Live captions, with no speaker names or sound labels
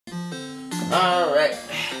Alright.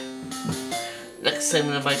 Next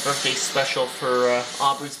segment of my birthday special for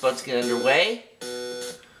Aubrey's about to get underway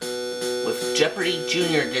with Jeopardy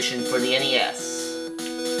Junior Edition for the NES.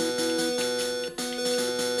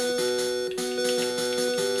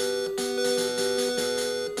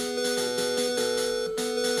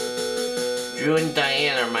 Drew and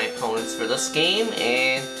Diane are my opponents for this game,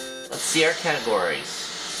 and let's see our categories.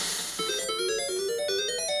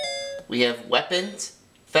 We have weapons,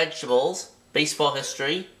 vegetables, baseball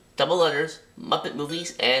history, double letters, Muppet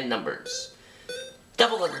movies, and numbers.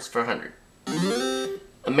 Double letters for 100.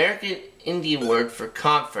 American Indian word for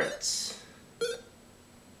conference.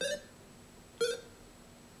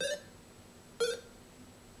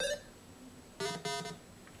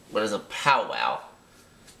 What is a powwow?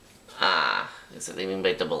 That's what they mean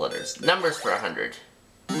by double letters. Numbers for 100.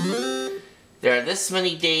 There are this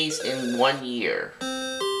many days in 1 year.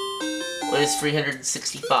 What is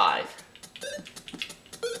 365?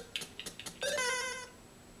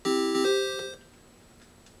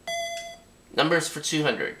 Numbers for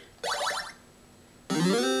 200.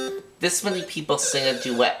 This many people sing a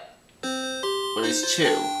duet. What is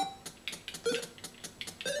 2?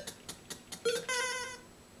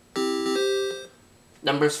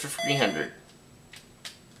 Numbers for 300.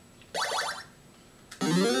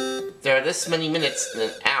 There are this many minutes in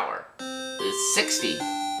an hour. It is 60.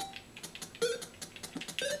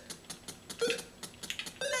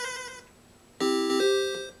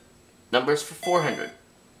 Numbers for 400.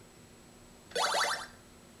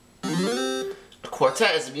 A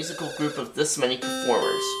quartet is a musical group of this many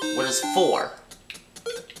performers. What is 4?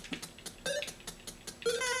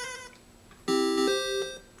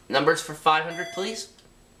 Numbers for 500, please.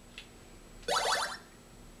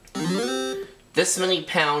 This many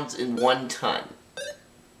pounds in 1 ton.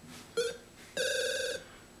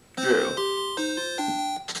 Drew.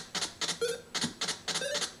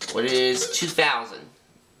 What is 2,000?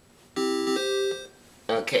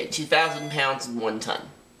 Okay, 2,000 pounds in 1 ton.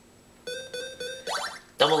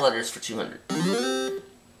 Double letters for 200.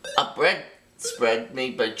 A bread spread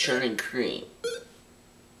made by churning cream.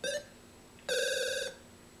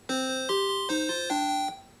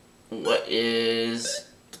 What is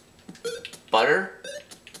butter?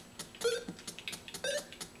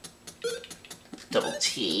 Double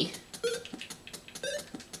T.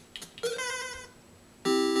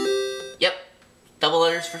 Yep, double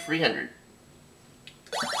letters for 300.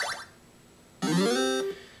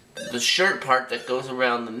 The shirt part that goes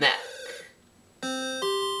around the neck.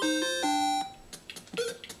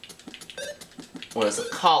 What is a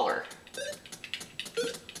collar?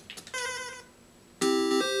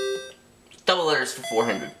 Double letters for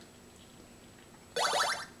 400.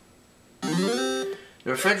 The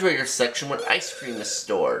refrigerator section where ice cream is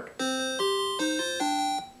stored.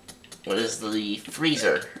 What is the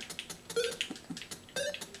freezer?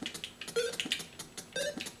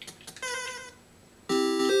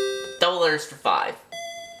 Double letters for 5.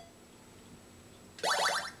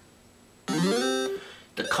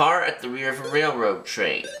 The car at the rear of a railroad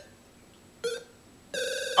train.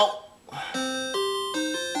 Oh!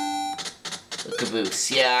 The caboose.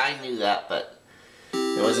 Yeah, I knew that, but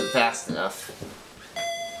it wasn't fast enough.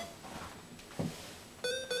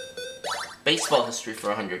 Baseball history for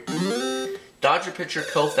 100. Dodger pitcher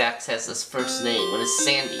Koufax has this first name. What is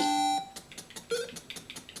Sandy?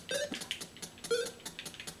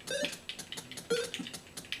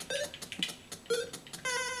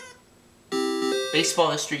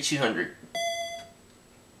 Baseball history 200.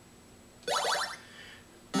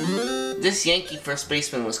 This Yankee first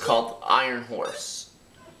baseman was called Iron Horse.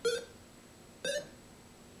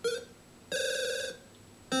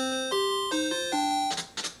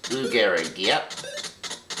 Lou Gehrig, yep.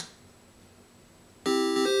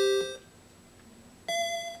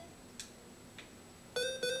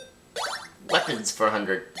 Weapons for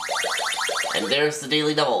 100. And there's the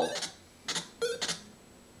Daily Double.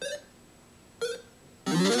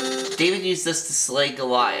 David used this to slay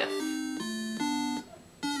Goliath.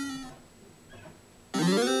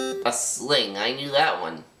 A sling, I knew that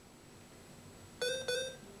one.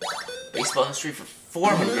 Baseball history for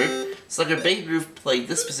 400. Slugger Babe Ruth played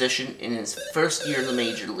this position in his first year in the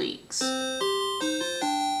major leagues.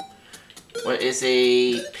 What is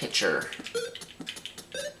a pitcher?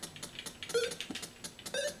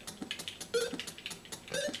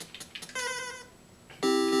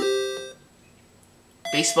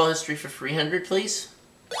 Baseball history for 300, please.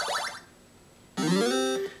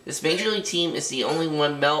 This major league team is the only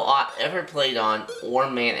one Mel Ott ever played on or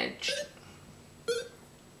managed.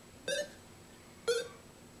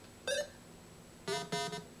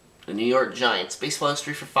 The New York Giants. Baseball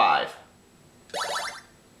history for 5.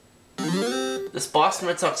 This Boston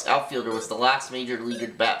Red Sox outfielder was the last major leaguer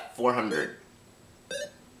to bat .400.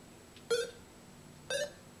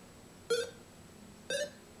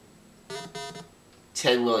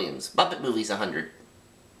 Ted Williams. Muppet Movies 100.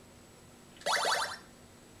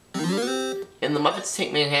 In The Muppets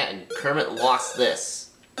Take Manhattan, Kermit lost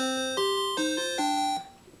this.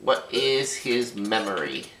 What is his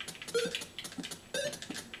memory?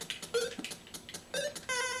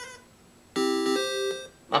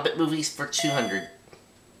 Muppet Movies for 200.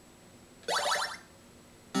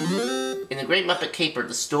 In The Great Muppet Caper,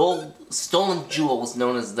 the stolen jewel was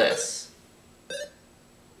known as this.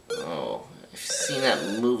 Oh, I've seen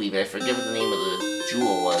that movie, but I forget what the name of the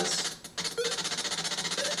jewel was.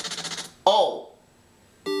 Oh!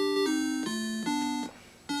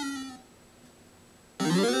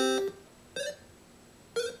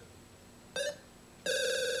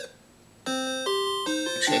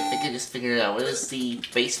 Actually, I think I just figured it out. What is the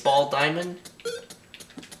baseball diamond?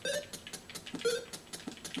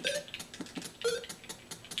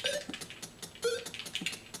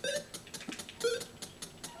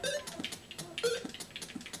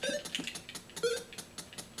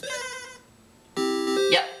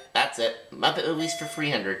 Yep, that's it. Muppet Movies for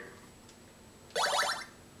 300.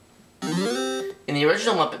 In the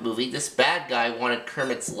original Muppet movie, this bad guy wanted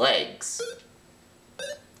Kermit's legs.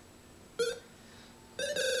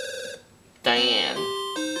 Diane.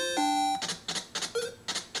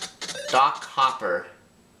 Doc Hopper.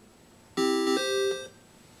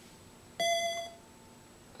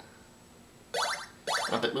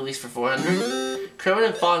 Muppet Movies for 400. Kermit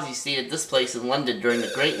and Fozzie stayed at this place in London during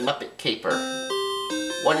the Great Muppet Caper.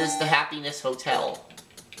 What is the Happiness Hotel?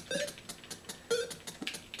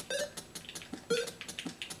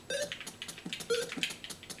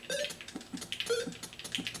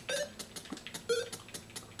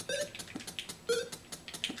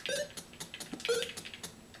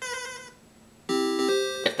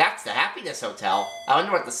 If that's the Happiness Hotel, I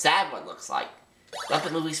wonder what the sad one looks like.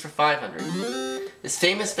 Muppet Movies for 500. This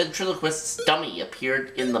famous ventriloquist's dummy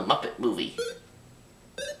appeared in the Muppet movie.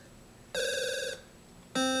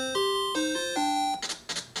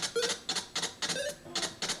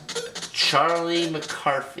 Charlie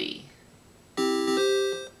McCarthy.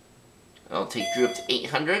 I'll take Drew up to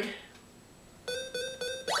 800.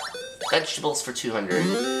 Vegetables for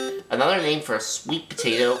 200. Another name for a sweet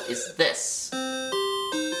potato is this.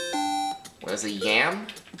 What is a yam?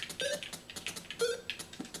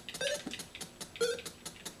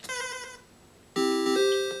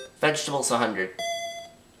 Vegetables 100.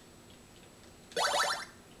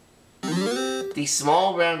 These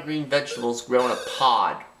small round green vegetables grow in a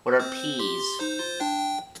pod. What are peas?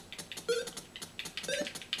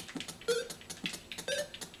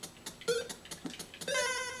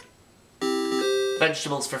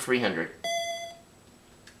 Vegetables for 300.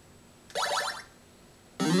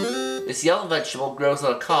 This yellow vegetable grows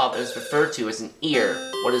on a cob and is referred to as an ear.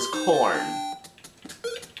 What is corn?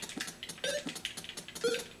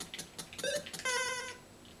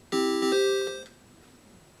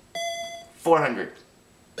 $400.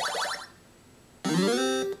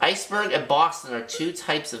 Iceberg and Boston are two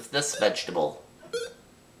types of this vegetable.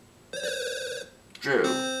 Drew.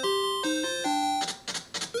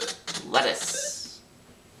 Lettuce.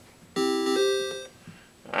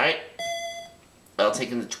 Alright. I'll take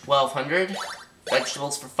him to 1200.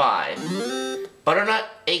 Vegetables for 5. Butternut,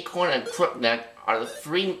 acorn, and crookneck are the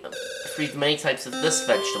three many types of this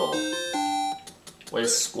vegetable. What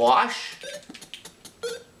is squash?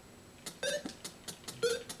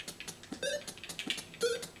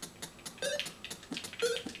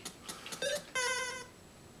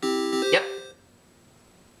 Yep.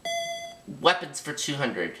 Weapons for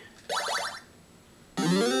 200.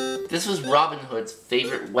 This was Robin Hood's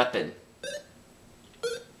favorite weapon.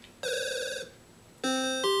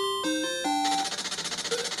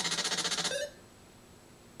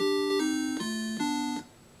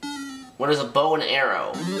 What is a bow and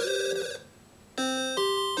arrow?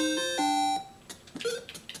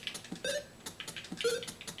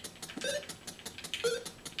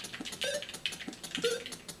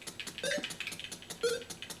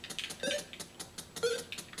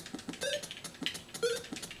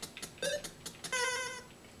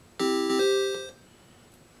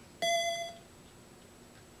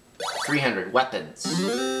 $300. Weapons.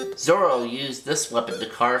 Zorro used this weapon to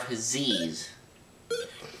carve his Z's.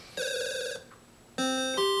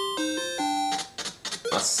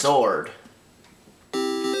 A sword.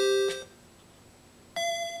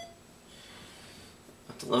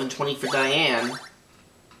 Up to $11.20 for Diane.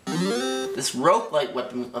 This rope-like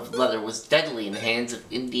weapon of leather was deadly in the hands of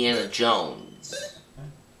Indiana Jones.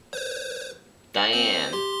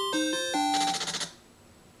 Diane.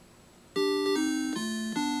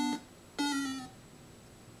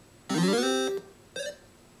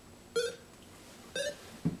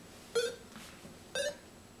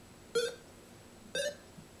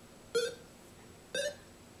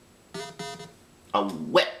 A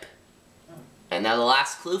whip. And now the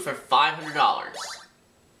last clue for $500.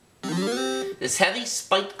 This heavy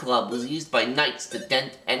spiked club was used by knights to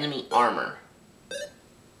dent enemy armor.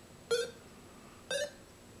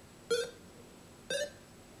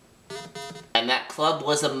 And that club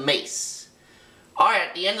was a mace. Alright,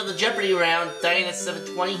 at the end of the Jeopardy round, Diane has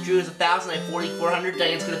 720, Drew has 1,000, I have 4,400.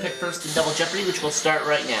 Diane's going to pick first in Double Jeopardy, which will start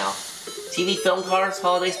right now. TV, film, cars,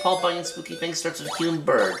 holidays, Paul Bunyan, Spooky Things starts with human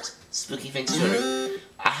birds. Spooky Things 200.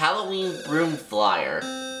 A Halloween broom flyer.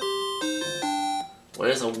 What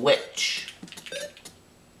is a witch?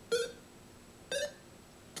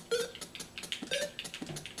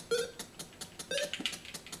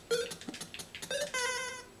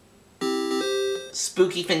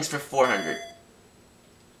 Spooky Things for 400.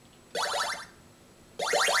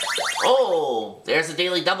 Oh, there's a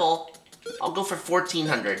daily double. I'll go for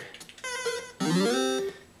 1,400.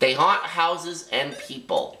 They haunt houses and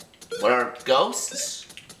people. What are ghosts?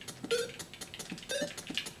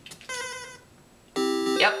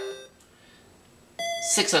 Yep.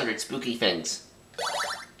 600 Spooky Things.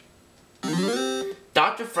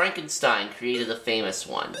 Dr. Frankenstein created a famous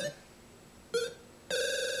one.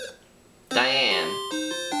 Diane.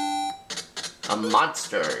 A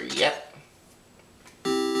monster, yep.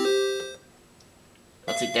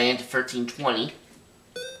 I'll take Diane to 1320.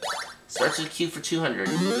 Starts with Q for 200.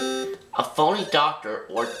 A phony doctor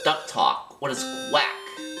or duck talk. What is quack?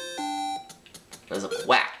 What is a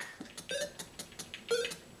quack?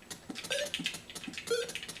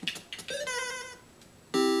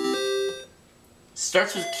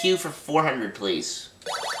 Starts with Q for 400, please.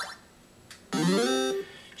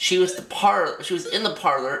 She was in the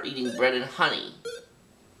parlor eating bread and honey.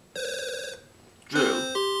 Drew.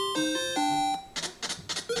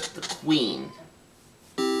 The Queen.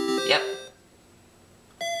 Yep.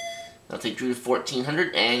 I'll take Drew to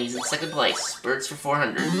 1,400, and he's in second place. Birds for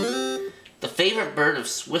 400. The favorite bird of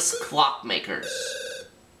Swiss clockmakers.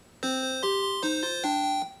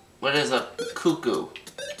 What is a cuckoo?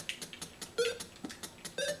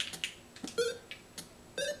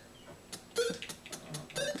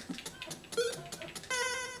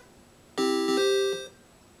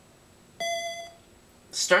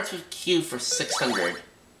 Starts with Q for 600.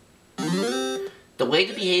 The way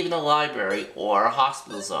to behave in a library or a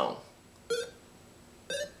hospital zone.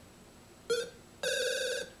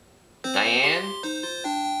 Diane?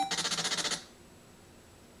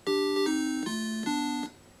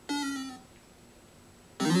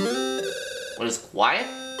 What is quiet?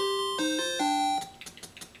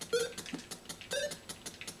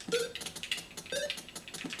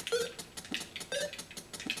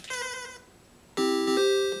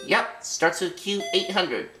 Yep, starts with Q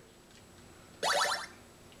 800.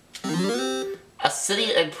 A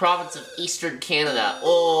city and province of Eastern Canada.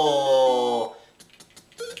 Oh,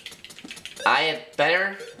 I had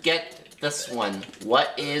better get this one.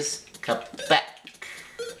 What is Quebec?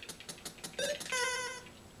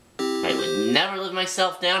 I would never live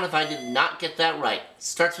myself down if I did not get that right.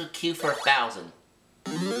 Starts with Q for 1,000.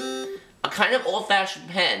 A kind of old-fashioned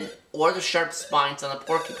pen, or the sharp spines on a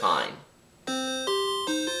porcupine.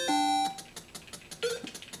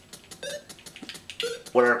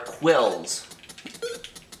 What are quills?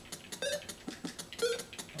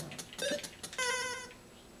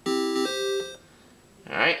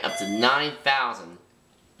 Alright, up to 9,000.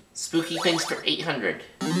 Spooky Things for 800.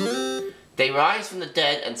 They rise from the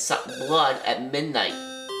dead and suck blood at midnight.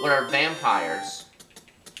 What are vampires?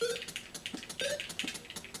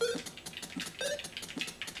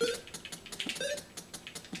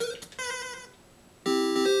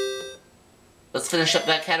 Let's finish up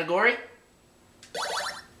that category.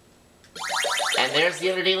 And there's the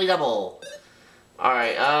other daily double.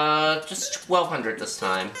 Alright, just 1,200 this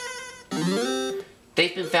time.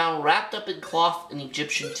 They've been found wrapped up in cloth in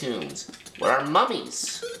Egyptian tombs. What are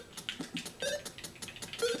mummies?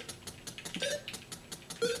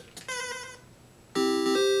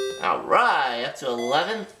 Alright, up to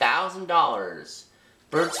 $11,000.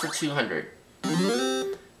 Birds for 200.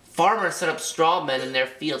 Farmers set up straw men in their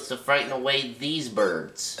fields to frighten away these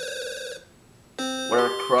birds. What are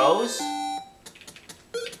crows?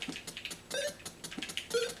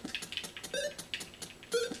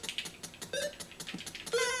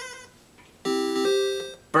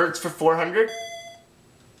 Birds for 400?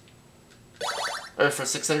 Or for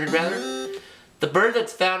 600 rather? The bird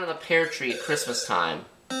that's found in a pear tree at Christmas time.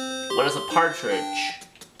 What is a partridge?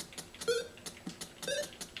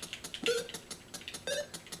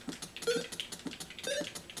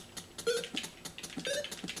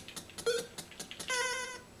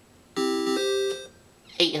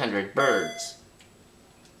 $800 birds.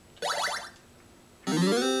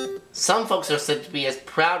 Some folks are said to be as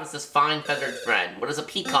proud as this fine feathered friend. What is a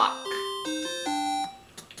peacock?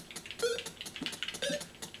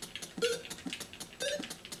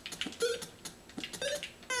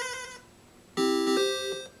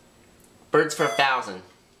 Birds for 1,000.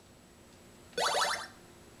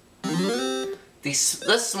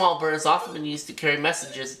 This small bird has often been used to carry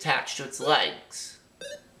messages attached to its legs.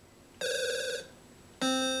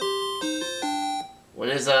 What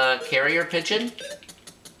is a carrier pigeon?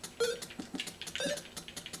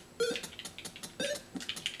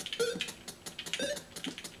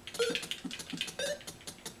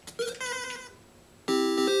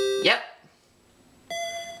 Yep.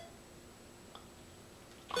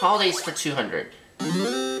 Holidays for 200.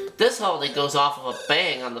 This holiday goes off of a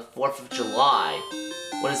bang on the 4th of July.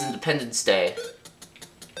 What is Independence Day?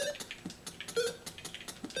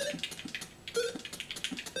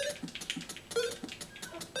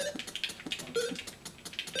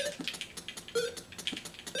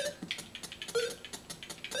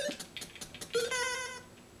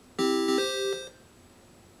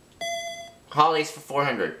 Holidays for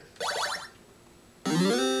 400.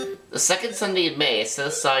 The second Sunday in May is set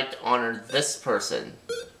aside to honor this person.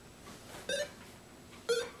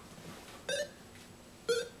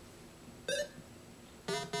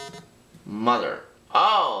 Mother.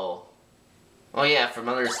 Oh! Oh yeah, for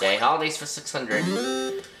Mother's Day. Holidays for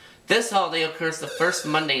 600. This holiday occurs the first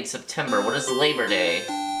Monday in September. What is Labor Day?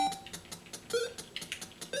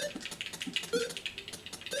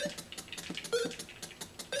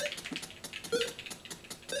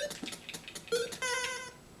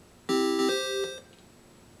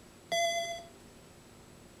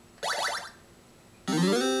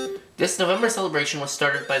 This November celebration was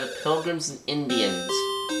started by the Pilgrims and Indians.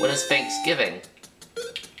 What is Thanksgiving?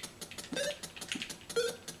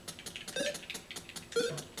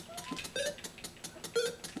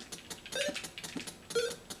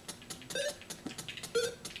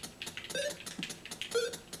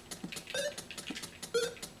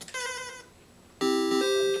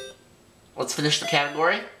 Let's finish the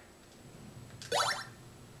category.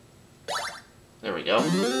 There we go.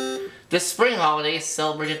 This spring holiday is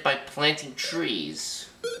celebrated by planting trees.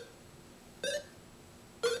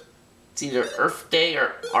 It's either Earth Day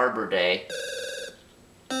or Arbor Day.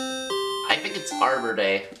 I think it's Arbor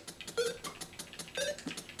Day.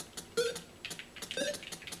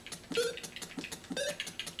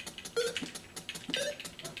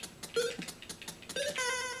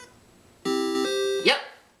 Yep,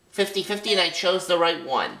 50-50 and I chose the right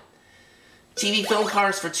one. TV film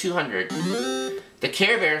cars for 200. The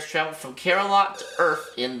Care Bears traveled from Carolot to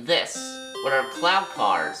Earth in this. What are cloud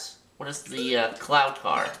cars? What is the cloud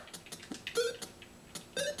car?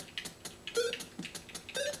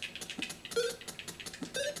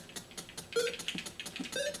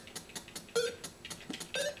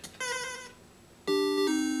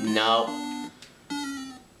 No.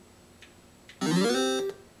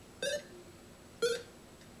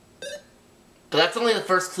 But that's only the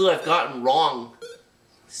first clue I've gotten wrong.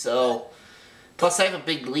 So, plus I have a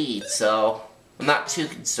big lead, so I'm not too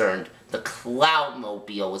concerned. The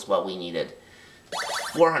Cloudmobile was what we needed.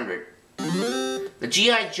 400. The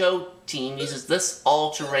G.I. Joe team uses this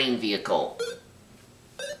all-terrain vehicle.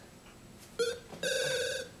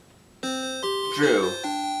 Drew.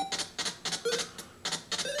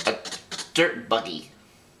 A dirt buggy.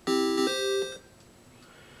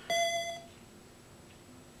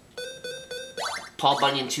 Paul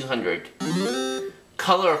Bunyan 200.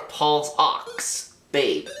 Color of Paul's ox.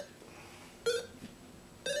 Babe.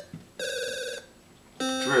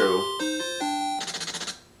 Drew.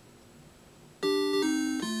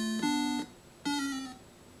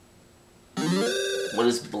 What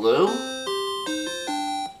is blue?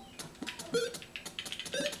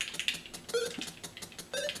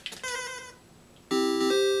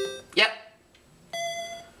 Yep.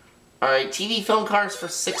 Alright, TV film cars for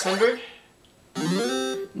 600.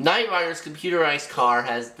 Knight Rider's computerized car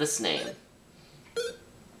has this name.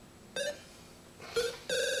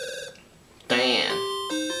 Diane.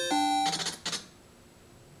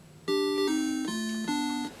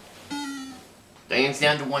 Diane's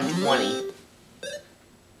down to 120.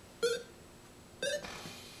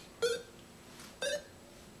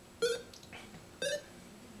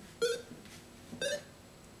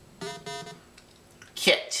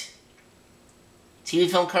 TV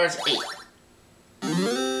film cars, 8.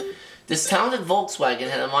 This talented Volkswagen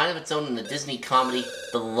had a mind of its own in the Disney comedy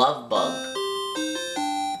The Love Bug.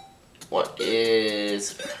 What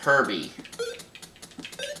is Herbie?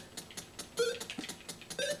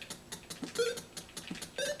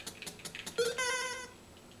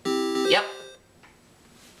 Yep.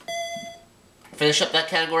 Finish up that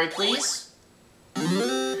category, please.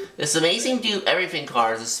 This amazing do-everything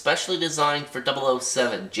car is especially designed for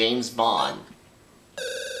 007, James Bond.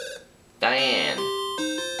 Diane.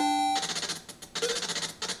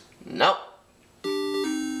 Nope.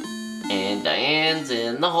 And Diane's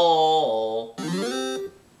in the hole.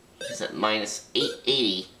 She's at minus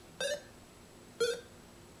 880.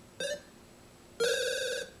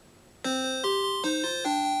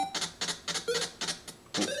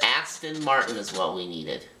 And Aston Martin is what we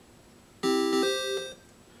needed.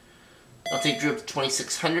 I'll take Drew up to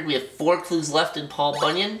 2600. We have 4 clues left in Paul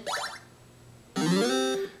Bunyan.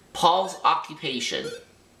 Paul's occupation.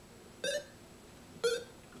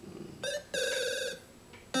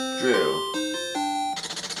 Drew.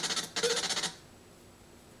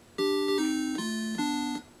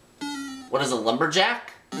 What is a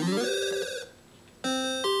lumberjack?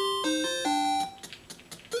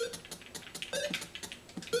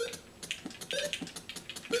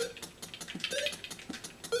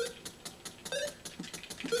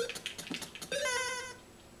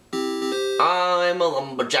 I'm a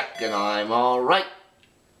lumberjack and I'm alright.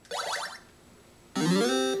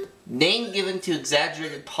 Name given to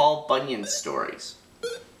exaggerated Paul Bunyan stories.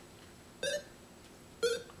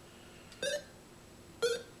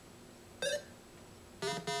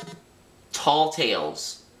 Tall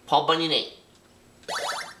Tales. Paul Bunyan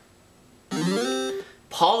 8.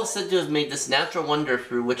 Paul is said to have made this natural wonder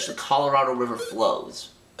through which the Colorado River flows.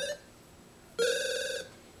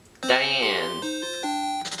 Diane.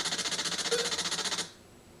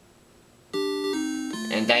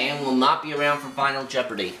 And Diane will not be around for Final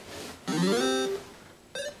Jeopardy.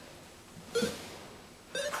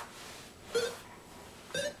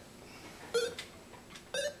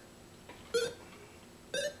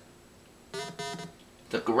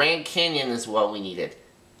 The Grand Canyon is what we needed.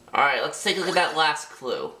 Alright, let's take a look at that last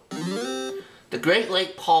clue. The Great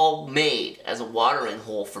Lake Paul made as a watering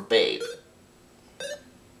hole for Babe.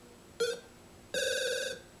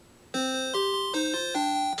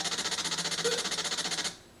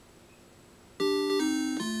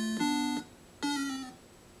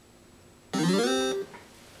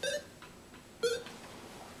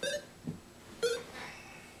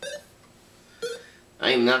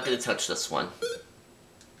 I am not going to touch this one.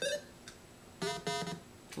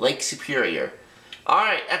 Lake Superior.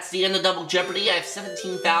 Alright, that's the end of Double Jeopardy. I have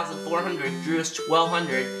 17,400. Drew is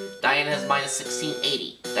 1,200. Diane has minus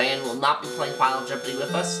 1,680. Diane will not be playing Final Jeopardy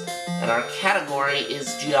with us. And our category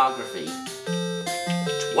is Geography.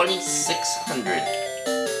 2,600.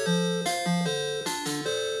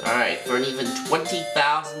 Alright, for an even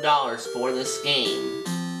 $20,000 for this game.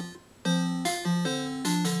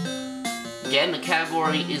 Again, the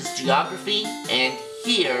category is Geography, and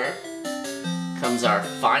here comes our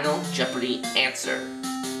Final Jeopardy answer.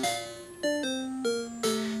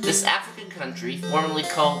 This African country, formerly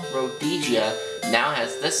called Rhodesia, now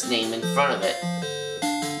has this name in front of it.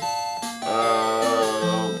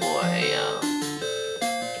 Oh boy.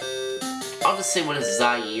 I'll just say, what is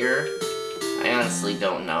Zaire? I honestly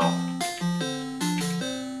don't know.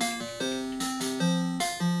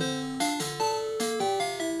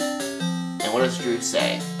 And what does Drew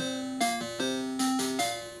say?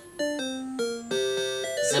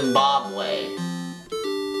 Zimbabwe.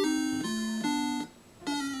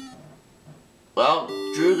 Well,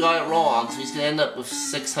 Drew got it wrong, so he's going to end up with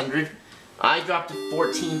 600. I dropped to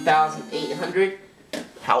 14,800.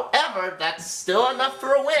 However, that's still enough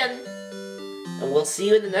for a win. And we'll see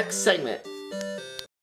you in the next segment.